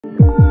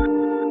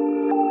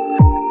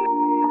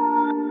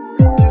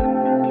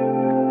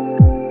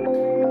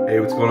Hey,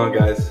 what's going on,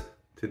 guys?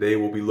 Today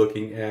we'll be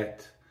looking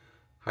at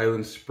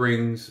Highland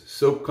Springs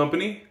Soap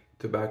Company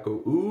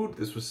Tobacco Oud.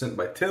 This was sent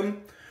by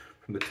Tim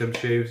from the Tim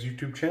Shaves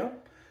YouTube channel.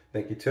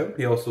 Thank you, Tim.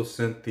 He also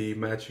sent the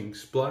matching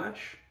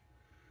splash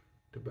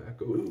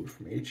Tobacco Oud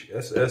from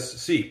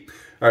Hssc.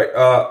 All right,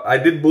 I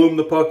did bloom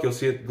the puck. You'll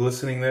see it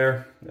glistening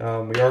there. We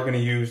are going to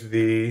use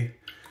the,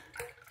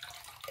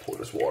 pour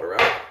this water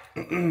out.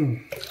 We're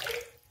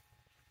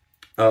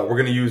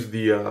going to use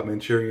the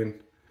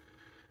Manchurian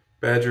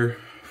Badger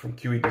from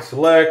QED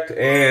Select,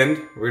 and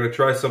we're going to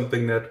try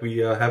something that we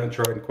haven't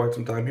tried in quite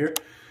some time here.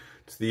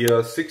 It's the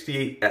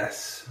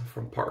 68S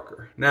from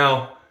Parker.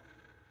 Now,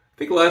 I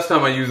think last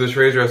time I used this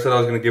razor, I said I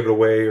was going to give it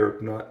away or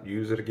not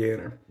use it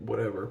again or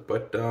whatever,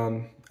 but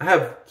I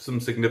have some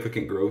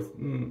significant growth,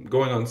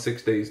 going on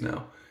 6 days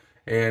now,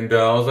 and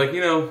I was like,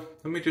 you know,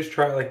 let me just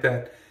try it like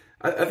that.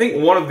 I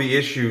think one of the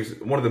issues,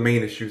 one of the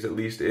main issues at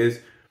least, is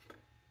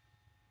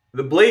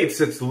the blade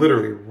sits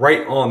literally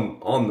right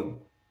on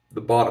the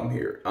bottom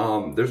here.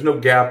 There's no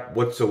gap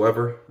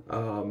whatsoever.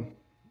 I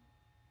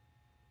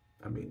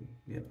mean,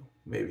 you know,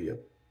 maybe a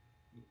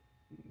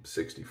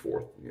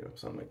 64th, you know,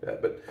 something like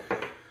that, but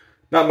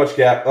not much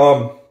gap.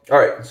 All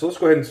right, so let's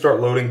go ahead and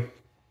start loading.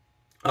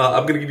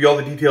 I'm going to give you all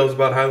the details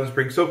about Highland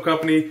Springs Soap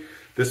Company,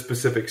 this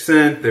specific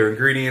scent, their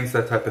ingredients,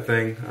 that type of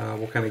thing.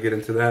 We'll kind of get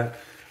into that.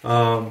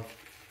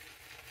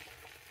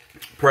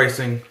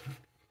 Pricing.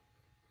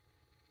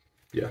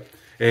 Yeah.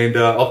 And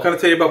I'll kind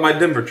of tell you about my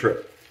Denver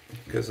trip,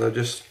 because I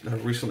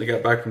recently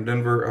got back from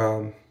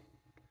Denver.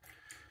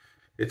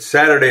 It's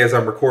Saturday as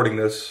I'm recording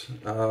this,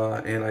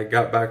 and I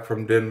got back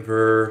from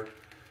Denver.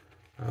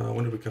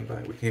 When did we come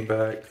back? We came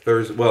back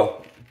Thursday,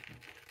 well,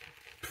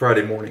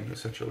 Friday morning,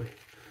 essentially.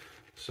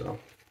 So,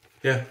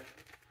 yeah.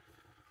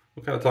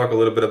 We'll kind of talk a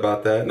little bit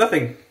about that.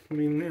 Nothing, I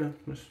mean,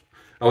 yeah.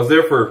 I was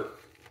there for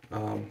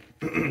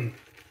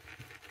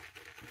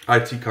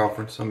IT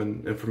conference. I'm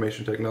in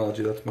information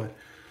technology. That's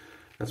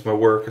my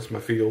work. That's my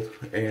field.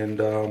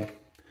 And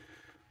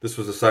this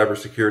was a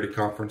cybersecurity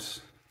conference,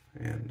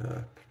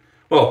 and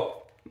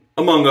well,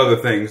 among other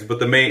things, but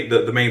the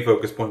main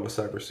focus point was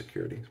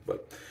cybersecurity.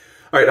 But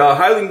all right,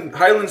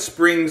 Highland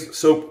Springs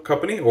Soap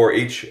Company, or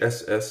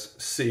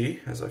Hssc,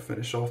 as I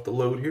finish off the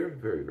load here.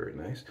 Very, very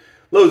nice.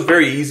 Load's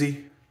very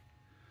easy.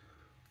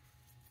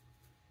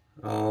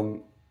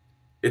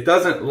 It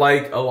doesn't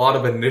like a lot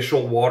of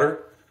initial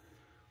water.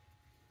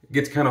 It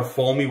gets kind of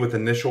foamy with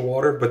initial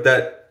water, but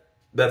that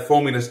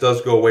foaminess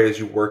does go away as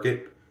you work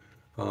it.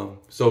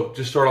 So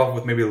just start off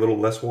with maybe a little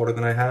less water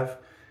than I have,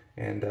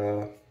 and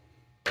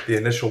the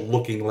initial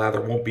looking lather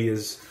won't be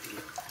as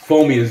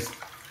foamy as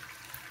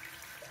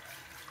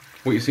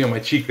what you see on my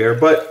cheek there,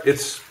 but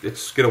it's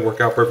gonna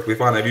work out perfectly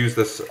fine. I've used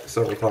this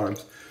several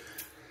times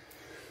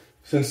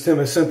since Tim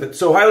has sent it.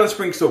 So Highland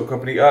Springs Soap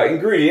Company,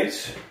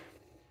 ingredients.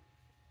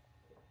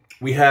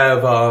 We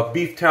have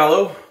beef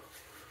tallow.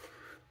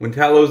 When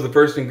tallow is the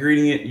first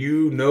ingredient,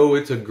 you know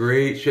it's a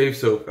great shave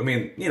soap. I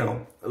mean, you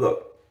know,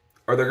 look,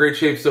 are there great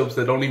shave soaps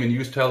that don't even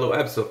use tallow?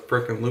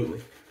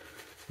 Absolutely.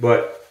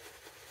 But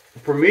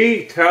for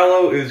me,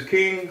 tallow is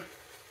king.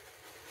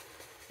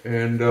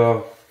 And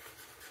the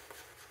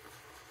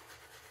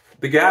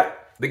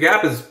gap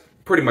is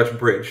pretty much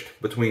bridged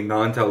between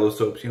non-tallow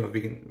soaps, you know,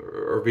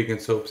 vegan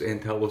soaps and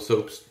tallow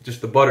soaps.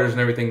 Just the butters and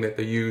everything that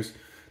they use,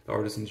 the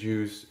artisans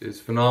use, is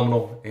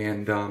phenomenal.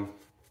 And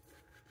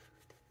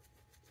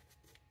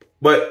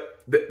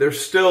but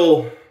there's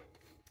still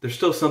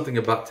something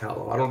about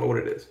tallow. I don't know what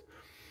it is.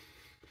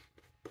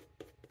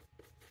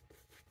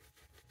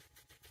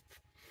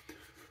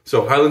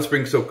 So Highland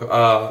Springs soap,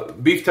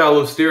 beef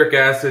tallow, stearic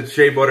acid,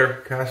 shea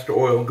butter, castor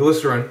oil,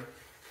 glycerin,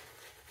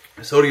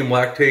 sodium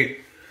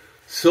lactate,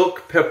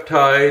 silk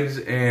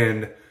peptides,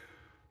 and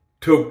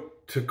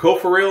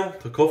tocopherol,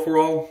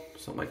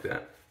 something like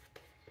that.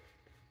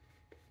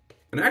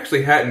 And I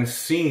actually hadn't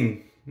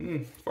seen,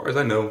 as far as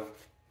I know,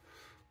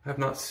 I have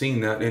not seen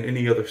that in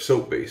any other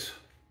soap base.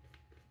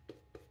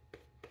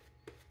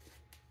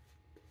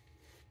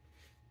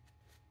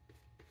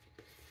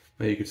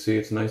 Now you can see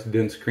it's nice,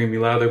 dense, creamy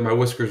lather. My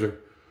whiskers are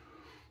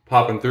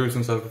popping through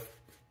since I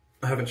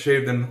haven't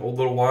shaved in a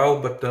little while,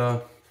 but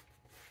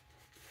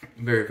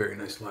very, very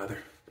nice lather.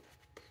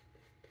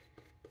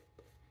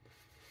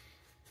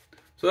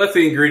 So that's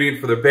the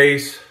ingredient for the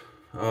base.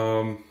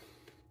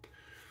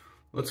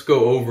 Let's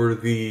go over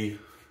the...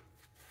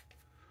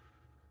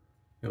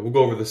 we'll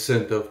go over the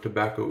scent of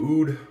Tobacco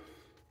Oud.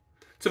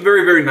 It's a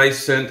very, very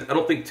nice scent. I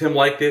don't think Tim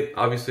liked it.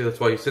 Obviously, that's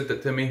why he sent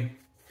it to me.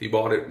 He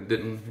bought it and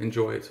didn't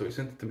enjoy it, so he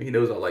sent it to me. He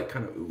knows I like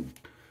kind of oud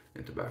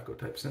and tobacco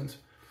type scents.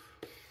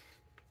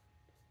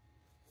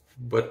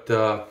 But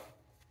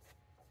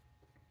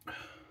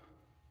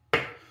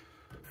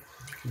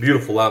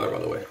beautiful lather, by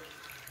the way.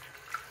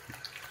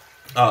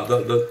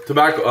 The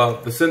tobacco,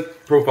 the scent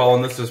profile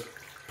on this is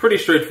pretty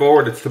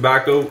straightforward. It's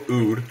Tobacco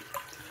Oud,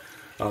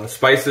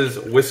 spices,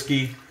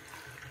 whiskey,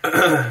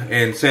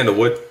 and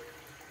sandalwood.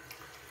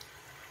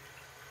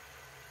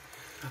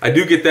 I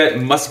do get that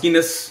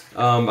muskiness,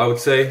 I would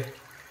say.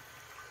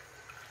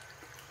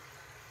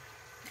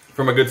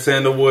 from a good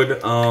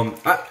sandalwood.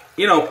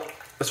 You know,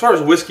 as far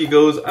as whiskey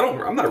goes,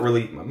 I'm not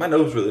really, my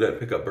nose really doesn't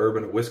pick up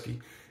bourbon or whiskey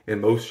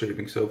in most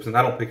shaving soaps, and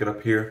I don't pick it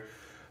up here.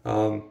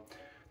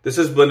 This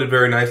is blended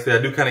very nicely. I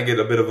do kind of get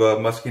a bit of a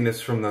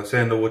muskiness from the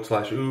sandalwood /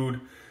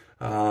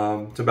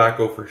 oud,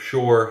 tobacco for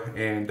sure,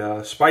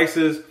 and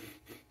spices,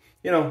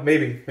 you know,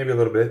 maybe a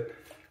little bit.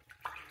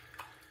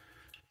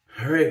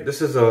 All right,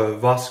 this is a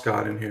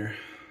Voscott in here,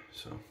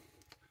 so,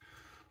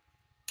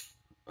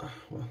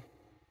 well,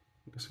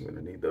 I guess I'm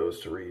gonna need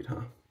those to read,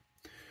 huh?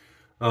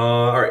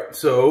 All right,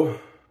 so,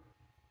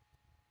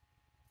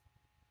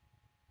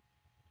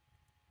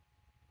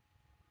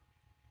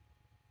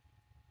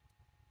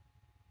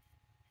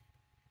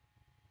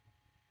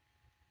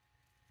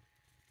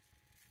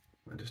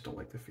 I just don't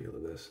like the feel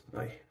of this.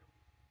 Aye.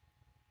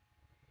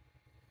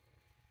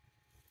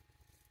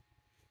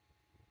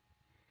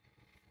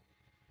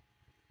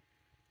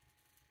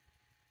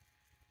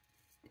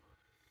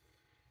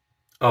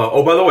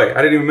 Oh, by the way,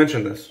 I didn't even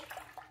mention this.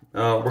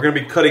 We're gonna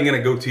be cutting in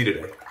a goatee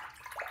today.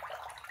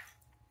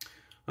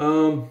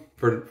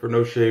 For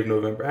No Shave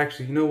November.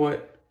 Actually, you know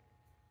what?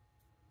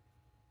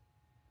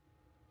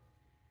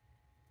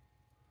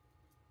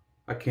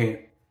 I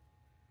can't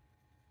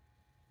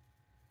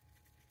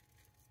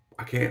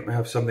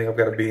have something I've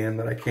got to be in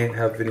that I can't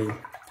have any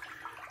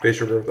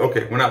facial growth.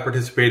 Okay, we're not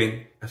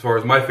participating as far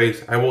as my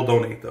face. I will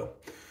donate though.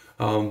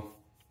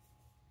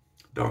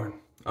 Darn.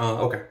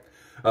 Okay.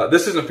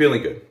 This isn't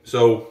feeling good.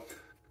 So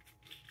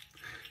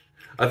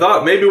I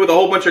thought maybe with a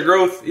whole bunch of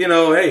growth, you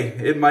know, hey,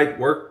 it might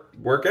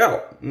work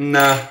out.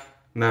 Nah,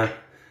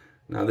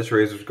 this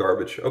razor's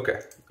garbage.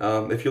 Okay.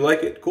 If you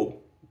like it,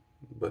 cool.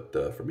 But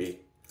for me,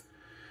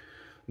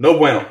 no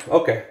bueno.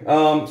 Okay.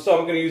 So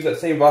I'm going to use that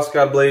same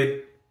Voscott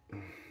blade.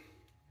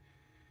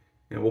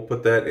 And we'll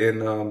put that in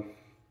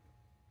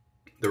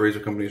the Razor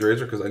Company's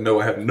razor, because I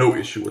know I have no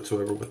issue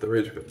whatsoever with the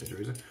Razor Company's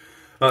razor.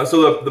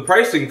 So the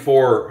pricing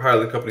for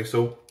Highland Company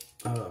soap,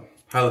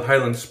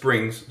 Highland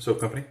Springs Soap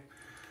Company,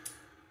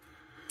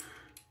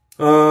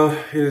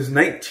 is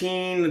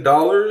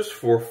 $19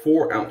 for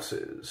 4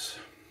 ounces.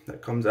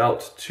 That comes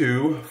out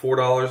to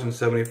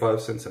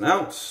 $4.75 an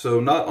ounce.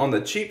 So not on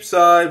the cheap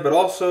side, but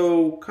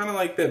also kind of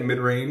like that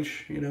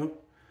mid-range, you know.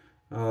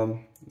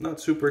 Not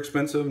super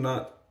expensive,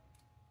 not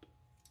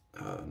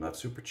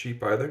super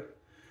cheap either.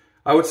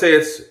 I would say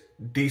it's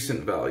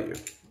decent value.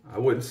 I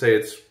wouldn't say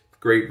it's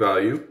great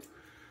value,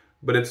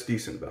 but it's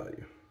decent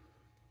value.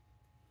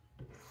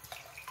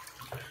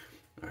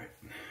 All right.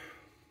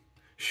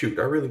 Shoot,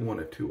 I really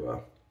wanted to,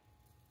 oh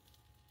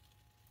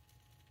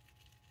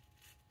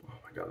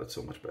my God, that's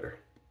so much better.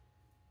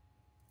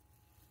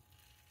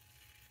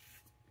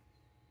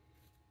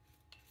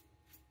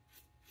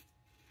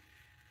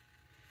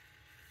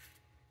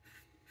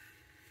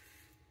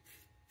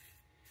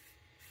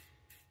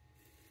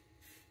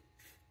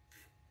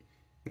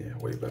 Yeah,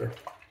 way better.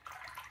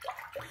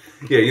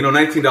 Yeah, you know,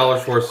 $19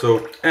 for a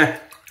soap,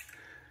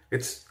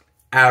 it's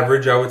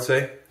average, I would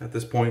say, at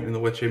this point in the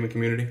wet shaving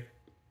community.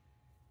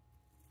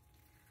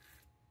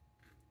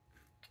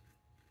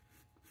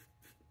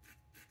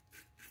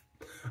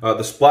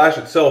 The splash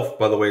itself,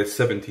 by the way, is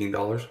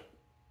 $17.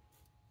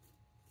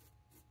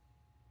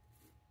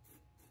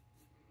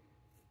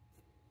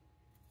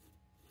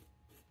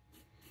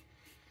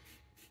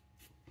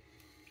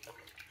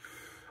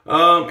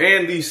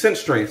 And the scent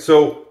strength.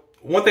 So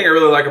one thing I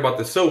really like about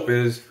this soap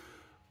is,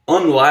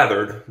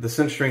 unlathered, the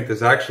scent strength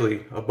is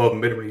actually above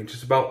mid-range.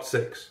 It's about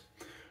 6.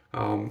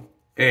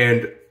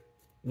 And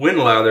when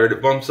lathered,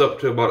 it bumps up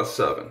to about a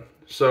 7.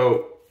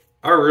 So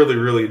I really,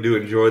 really do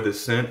enjoy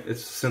this scent.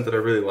 It's a scent that I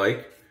really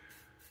like.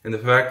 And the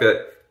fact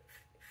that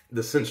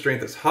the scent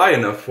strength is high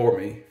enough for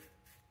me,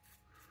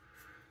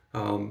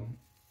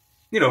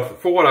 you know,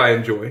 for what I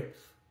enjoy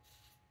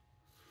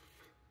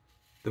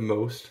the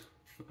most,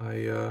 I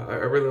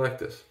really like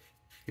this,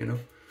 you know.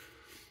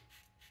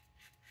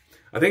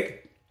 I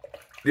think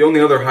the only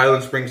other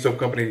Highland Springs Soap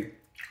Company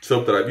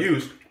soap that I've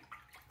used,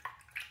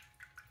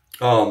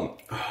 oh,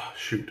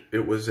 shoot,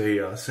 it was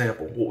a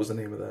sample. What was the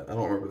name of that? I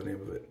don't remember the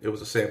name of it. It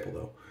was a sample,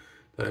 though,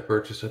 that I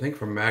purchased, I think,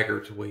 from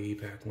Maggart's way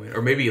back when.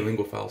 Or maybe a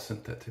Lingophile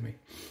sent that to me.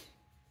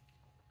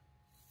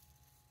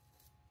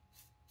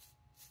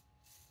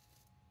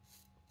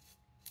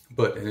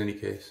 But in any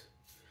case,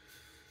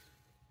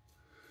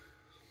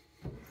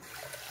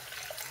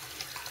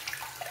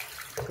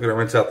 I'm going to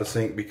rinse out the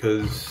sink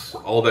because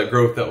all that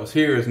growth that was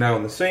here is now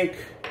in the sink.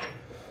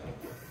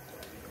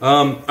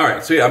 All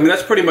right, so yeah, I mean,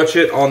 that's pretty much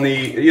it on the,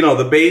 you know,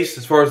 the base.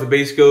 As far as the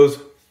base goes,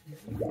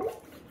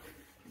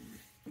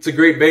 it's a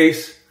great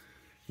base.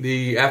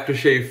 The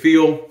aftershave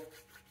feel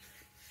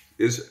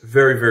is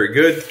very, very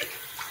good.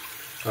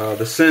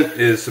 The scent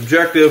is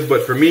subjective,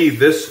 but for me,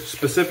 this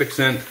specific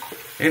scent,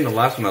 and the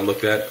last one I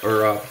looked at,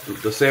 or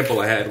the sample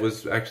I had,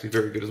 was actually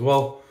very good as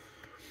well.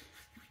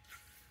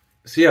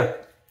 So yeah,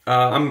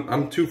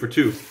 I'm 2 for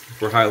 2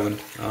 for Highland.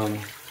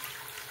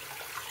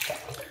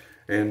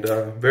 And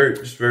very,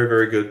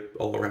 very good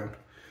all around.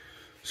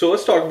 So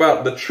let's talk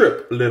about the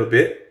trip a little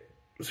bit.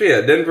 So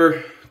yeah,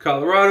 Denver,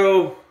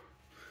 Colorado,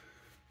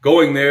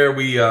 going there,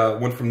 we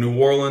went from New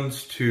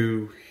Orleans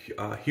to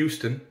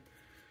Houston.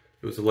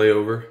 It was a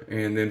layover.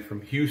 And then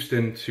from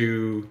Houston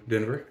to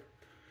Denver.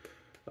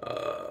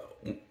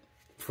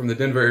 From the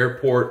Denver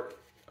airport,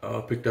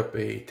 picked up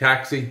a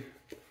taxi.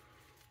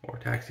 Or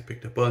taxi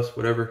picked up us,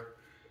 whatever.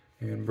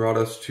 And brought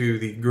us to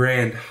the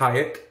Grand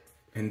Hyatt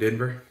in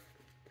Denver.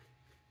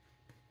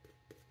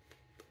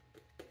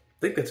 I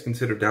think that's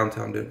considered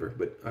downtown Denver,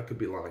 but I could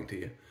be lying to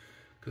you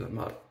because I'm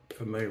not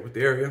familiar with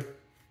the area.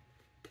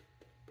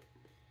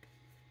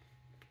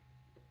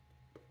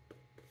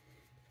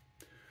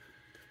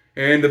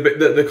 And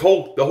the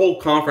whole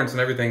conference and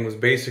everything was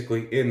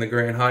basically in the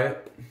Grand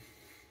Hyatt.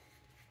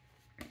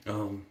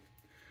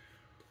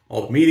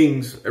 All the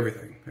meetings,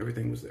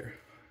 everything was there.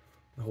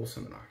 The whole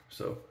seminar.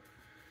 So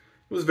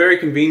it was very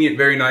convenient,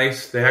 very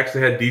nice. They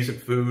actually had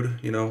decent food.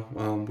 You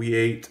know, we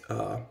ate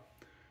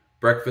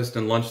breakfast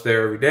and lunch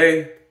there every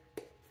day.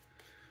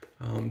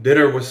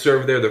 Dinner was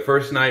served there the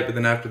first night, but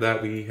then after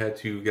that we had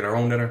to get our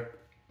own dinner,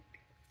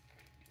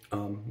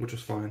 which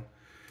was fine.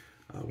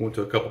 Went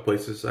to a couple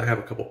places. I have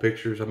a couple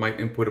pictures. I might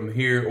input them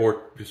here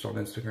or just on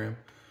Instagram.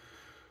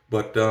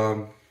 But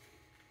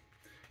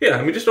yeah,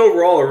 I mean, just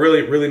overall a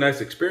really, really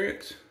nice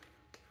experience.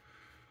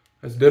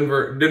 As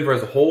Denver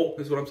as a whole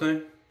is what I'm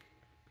saying.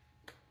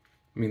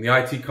 I mean, the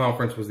IT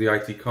conference was the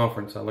IT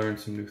conference. I learned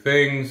some new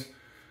things,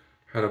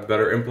 how to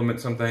better implement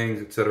some things,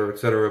 et cetera, et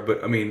cetera.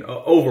 But I mean,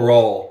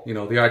 overall, you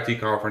know, the IT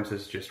conference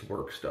is just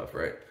work stuff,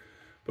 right?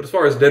 But as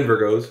far as Denver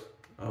goes,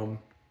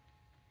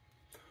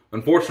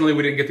 unfortunately,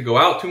 we didn't get to go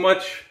out too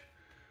much.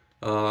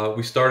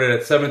 We started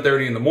at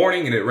 7:30 in the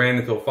morning and it ran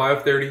until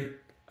 5:30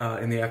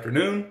 in the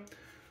afternoon.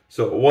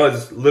 So it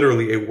was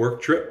literally a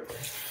work trip.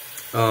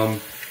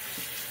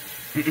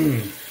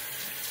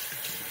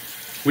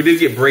 We did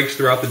get breaks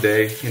throughout the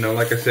day. You know,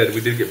 like I said,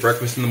 we did get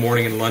breakfast in the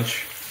morning and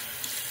lunch.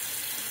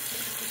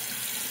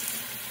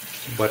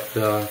 But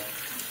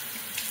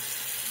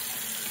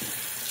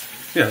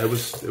yeah, it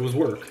was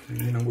work.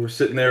 You know, we were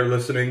sitting there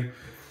listening.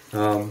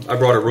 I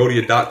brought a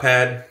Rhodia dot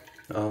pad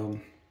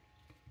and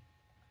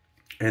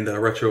a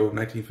retro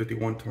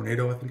 1951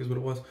 Tornado, I think is what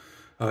it was,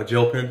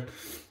 gel pen.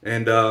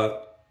 And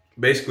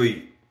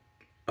basically,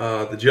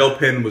 the gel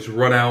pen was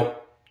run out.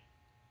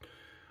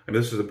 And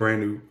this is a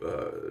brand new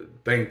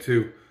thing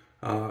too.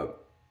 Brand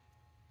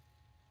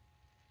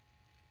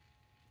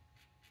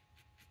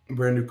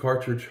new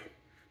cartridge.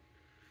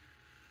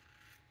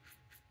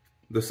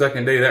 The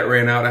second day that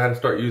ran out, I had to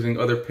start using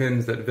other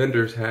pens that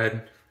vendors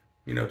had,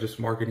 you know, just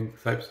marketing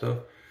type stuff,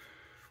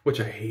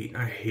 which I hate.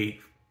 I hate.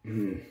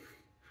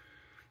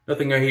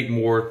 Nothing I hate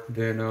more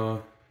than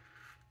a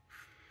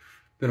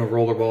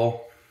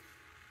rollerball.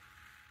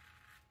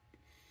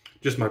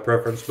 Just my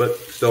preference, but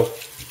still.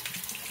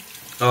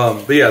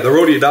 But yeah, the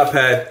Rhodia dot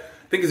pad,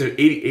 I think there's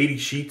 80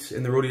 sheets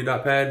in the Rhodia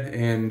dot pad,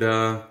 and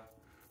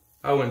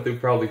I went through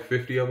probably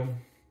 50 of them.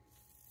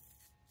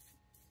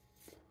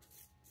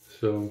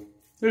 So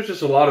there's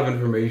just a lot of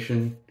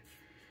information.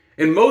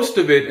 And most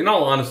of it, in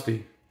all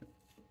honesty,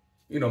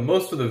 you know,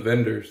 most of the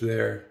vendors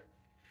there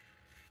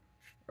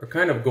are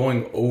kind of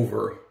going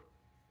over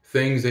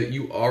things that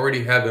you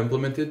already have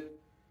implemented.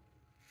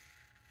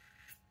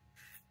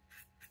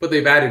 But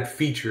they've added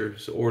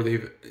features, or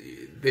they've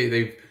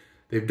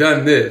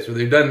done this or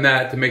they've done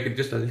that to make it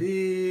just a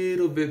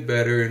little bit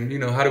better. And, you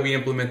know, how do we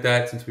implement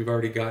that since we've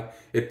already got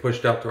it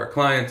pushed out to our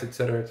clients, et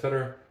cetera, et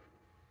cetera.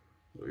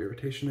 A little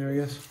irritation there, I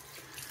guess.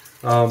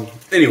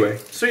 Anyway,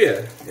 so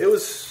yeah, it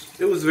was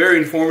very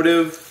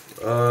informative.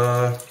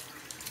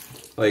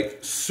 Like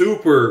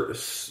super,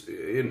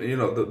 you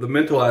know, the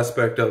mental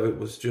aspect of it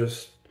was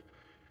just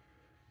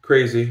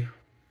crazy.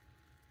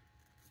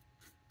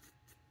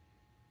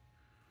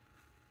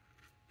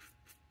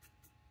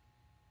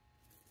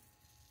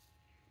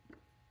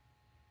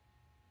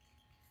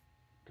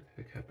 What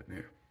the heck happened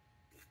there?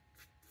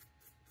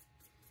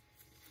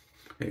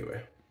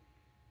 Anyway.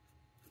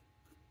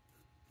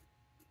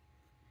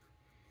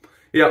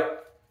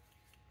 Yep.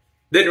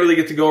 Didn't really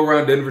get to go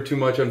around Denver too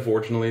much,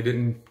 unfortunately.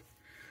 Didn't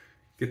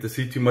get to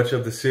see too much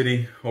of the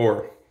city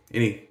or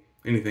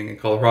anything in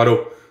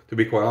Colorado, to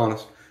be quite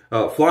honest.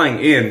 Flying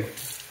in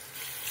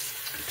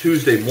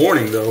Tuesday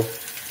morning, though,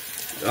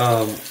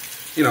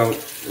 you know,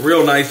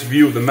 real nice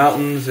view of the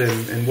mountains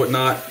and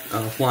whatnot,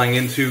 flying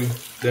into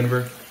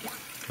Denver.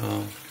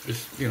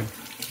 Just, you know,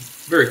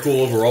 very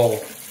cool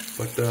overall.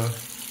 But,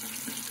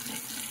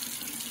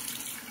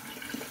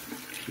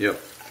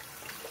 yep.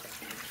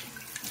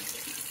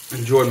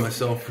 Enjoyed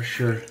myself for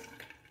sure.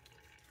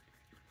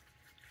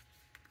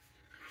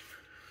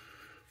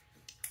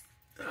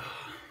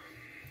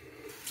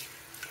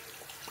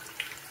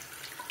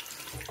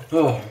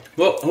 Oh,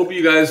 well, hope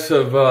you guys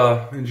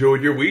have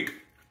enjoyed your week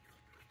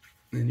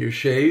and your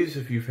shaves,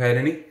 if you've had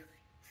any.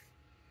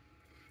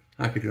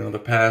 I could do another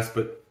pass,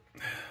 but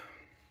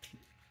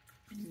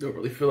don't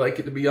really feel like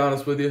it, to be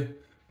honest with you.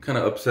 Kind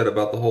of upset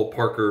about the whole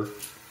Parker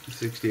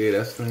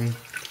 68S thing.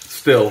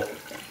 Still,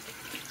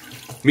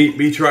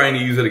 me trying to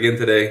use it again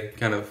today,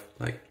 kind of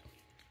like,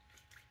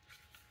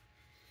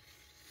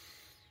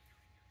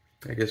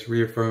 I guess,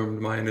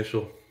 reaffirmed my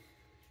initial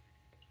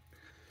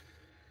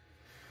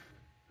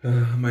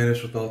My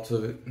initial thoughts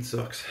of it. It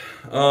sucks.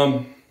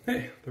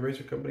 Hey, the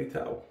Razor Company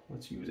towel.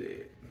 Let's use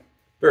it.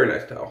 Very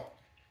nice towel.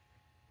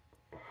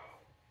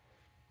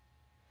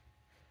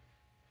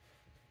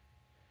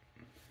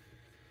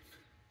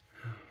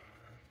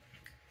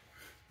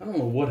 I don't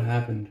know what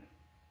happened.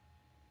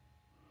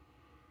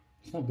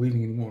 It's not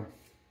bleeding anymore.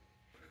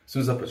 As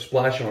soon as I put a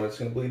splash on it, it's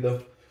gonna bleed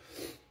though.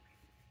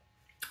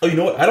 Oh, you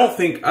know what? I don't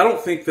think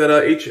that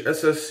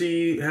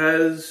Hssc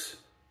has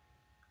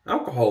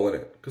alcohol in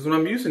it, because when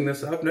I'm using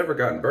this, I've never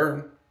gotten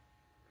burned.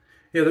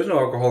 Yeah, there's no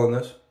alcohol in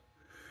this.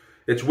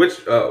 It's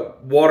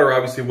water,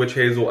 obviously, witch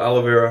hazel,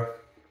 aloe vera,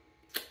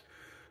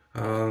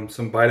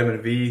 some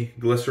vitamin V,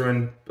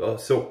 glycerin,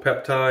 silk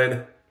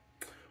peptide,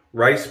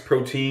 rice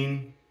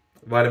protein,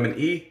 vitamin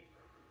E,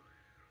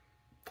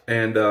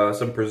 and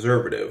some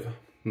preservative.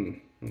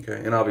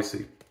 Okay, and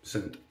obviously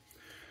scent.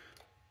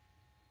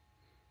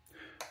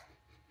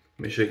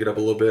 Let me shake it up a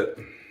little bit.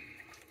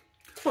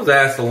 I was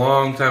asked a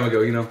long time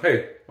ago, you know,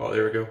 hey, oh,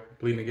 there we go,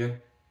 bleeding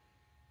again.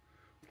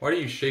 Why do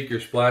you shake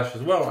your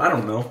splashes? Well, I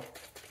don't know.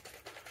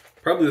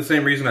 Probably the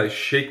same reason I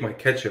shake my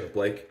ketchup,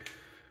 like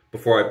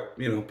before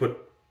I, you know, put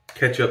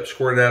ketchup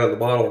squirted out of the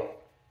bottle.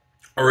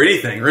 Or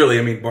anything, really.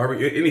 I mean,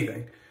 barbecue,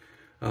 anything.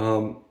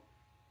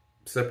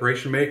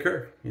 Separation may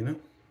occur, you know?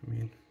 I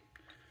mean,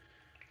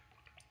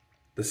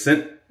 the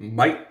scent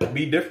might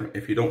be different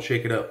if you don't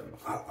shake it up.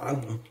 I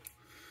don't know.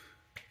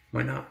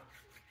 Might not.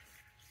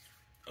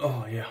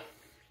 Oh, yeah.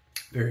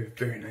 Very,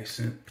 very nice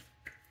scent.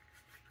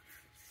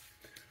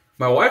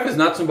 My wife is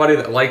not somebody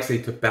that likes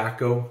a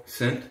tobacco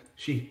scent.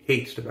 She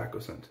hates tobacco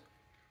scent.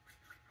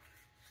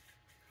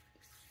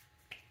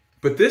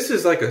 But this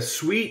is like a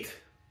sweet,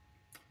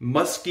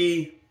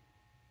 musky.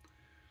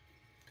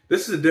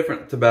 This is a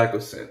different tobacco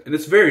scent, and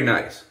it's very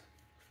nice.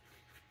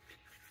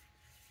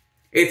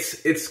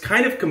 It's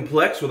kind of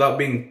complex without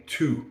being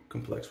too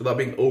complex, without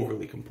being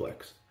overly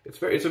complex. It's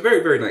a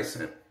very, very nice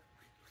scent.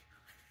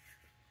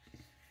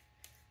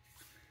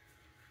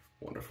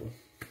 Wonderful.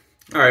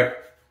 All right.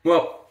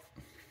 Well,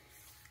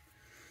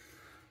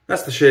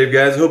 that's the shave,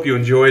 guys. I hope you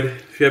enjoyed.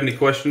 If you have any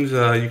questions,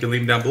 you can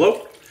leave them down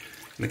below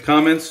in the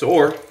comments,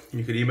 or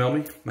you could email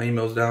me. My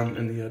email's down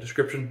in the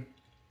description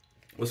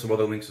with some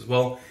other links as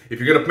well. If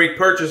you're going to make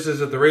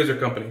purchases at the Razor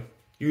Company,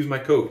 use my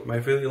code. My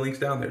affiliate link's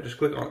down there. Just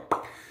click on it.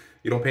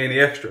 You don't pay any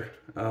extra.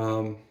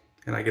 And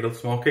I get a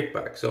small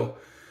kickback. So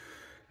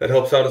that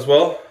helps out as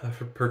well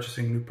for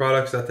purchasing new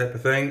products, that type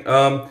of thing.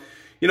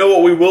 You know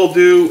what we will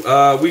do?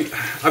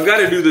 I've got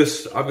to do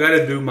this. I've got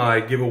to do my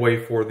giveaway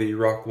for the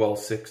Rockwell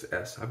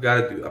 6S. I've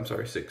got to do. I'm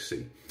sorry,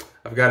 6C.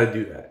 I've got to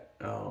do that.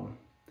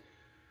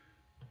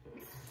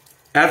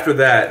 After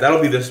that,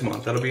 that'll be this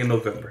month. That'll be in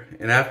November.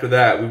 And after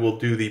that, we will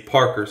do the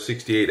Parker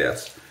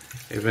 68S.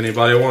 If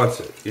anybody wants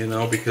it, you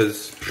know,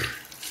 because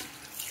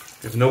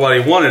if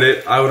nobody wanted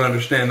it, I would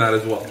understand that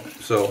as well.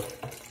 So,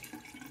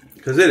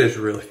 because it is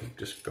really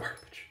just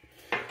garbage.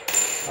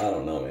 I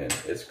don't know, man.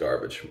 It's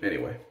garbage.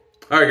 Anyway.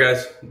 All right,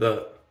 guys.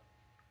 The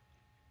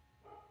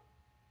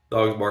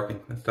dog's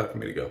barking. It's time for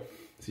me to go.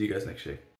 See you guys next shave.